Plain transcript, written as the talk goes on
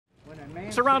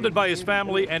Surrounded by his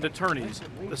family and attorneys,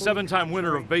 the 7-time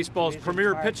winner of baseball's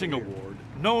premier pitching award,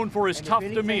 known for his tough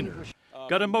demeanor,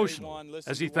 got emotional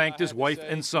as he thanked his wife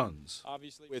and sons.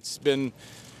 It's been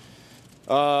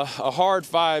a hard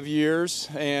 5 years,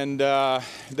 and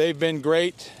they've been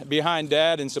great behind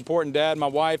Dad and supporting Dad. My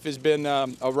wife has been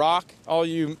a rock. All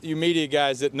you media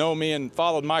guys that know me and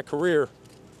followed my career,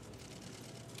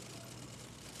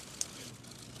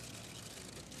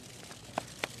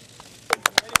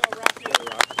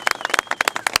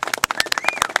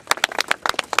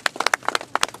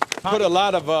 put a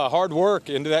lot of hard work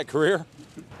into that career.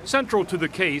 Central to the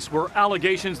case were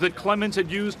allegations that Clemens had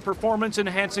used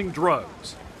performance-enhancing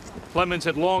drugs. Clemens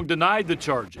had long denied the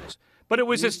charges, but it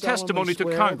was his testimony to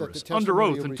Congress under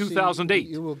oath in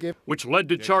 2008, which led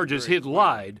to charges he had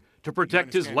lied to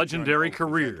protect his legendary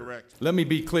career. Let me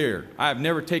be clear, I have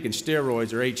never taken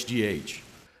steroids or HGH.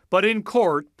 But in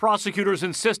court, prosecutors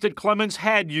insisted Clemens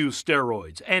had used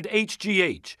steroids and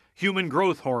HGH, human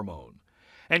growth hormone,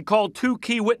 and called 2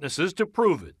 key witnesses to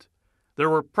prove it. There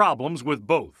were problems with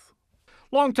both.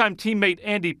 Longtime teammate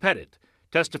Andy Pettit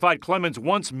testified Clemens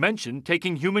once mentioned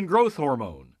taking human growth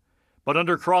hormone. But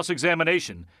under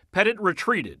cross-examination, Pettit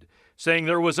retreated, saying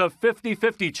there was a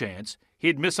 50-50 chance he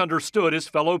had misunderstood his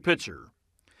fellow pitcher.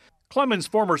 Clemens'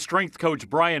 former strength coach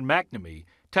Brian McNamee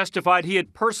testified he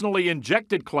had personally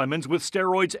injected Clemens with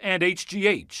steroids and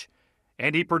HGH,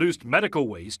 and he produced medical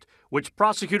waste, which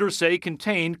prosecutors say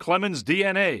contained Clemens'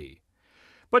 DNA.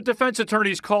 But defense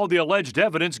attorneys called the alleged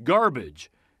evidence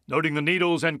garbage, noting the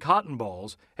needles and cotton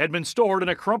balls had been stored in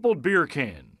a crumpled beer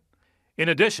can. In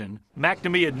addition,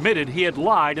 McNamee admitted he had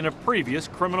lied in a previous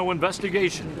criminal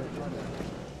investigation.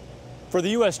 For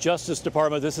the U.S. Justice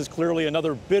Department, this is clearly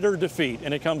another bitter defeat,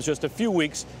 and it comes just a few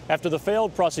weeks after the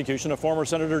failed prosecution of former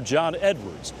Senator John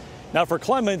Edwards. Now, for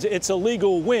Clemens, it's a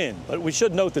legal win, but we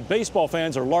should note that baseball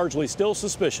fans are largely still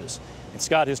suspicious. And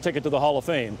Scott, his ticket to the Hall of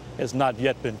Fame has not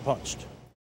yet been punched.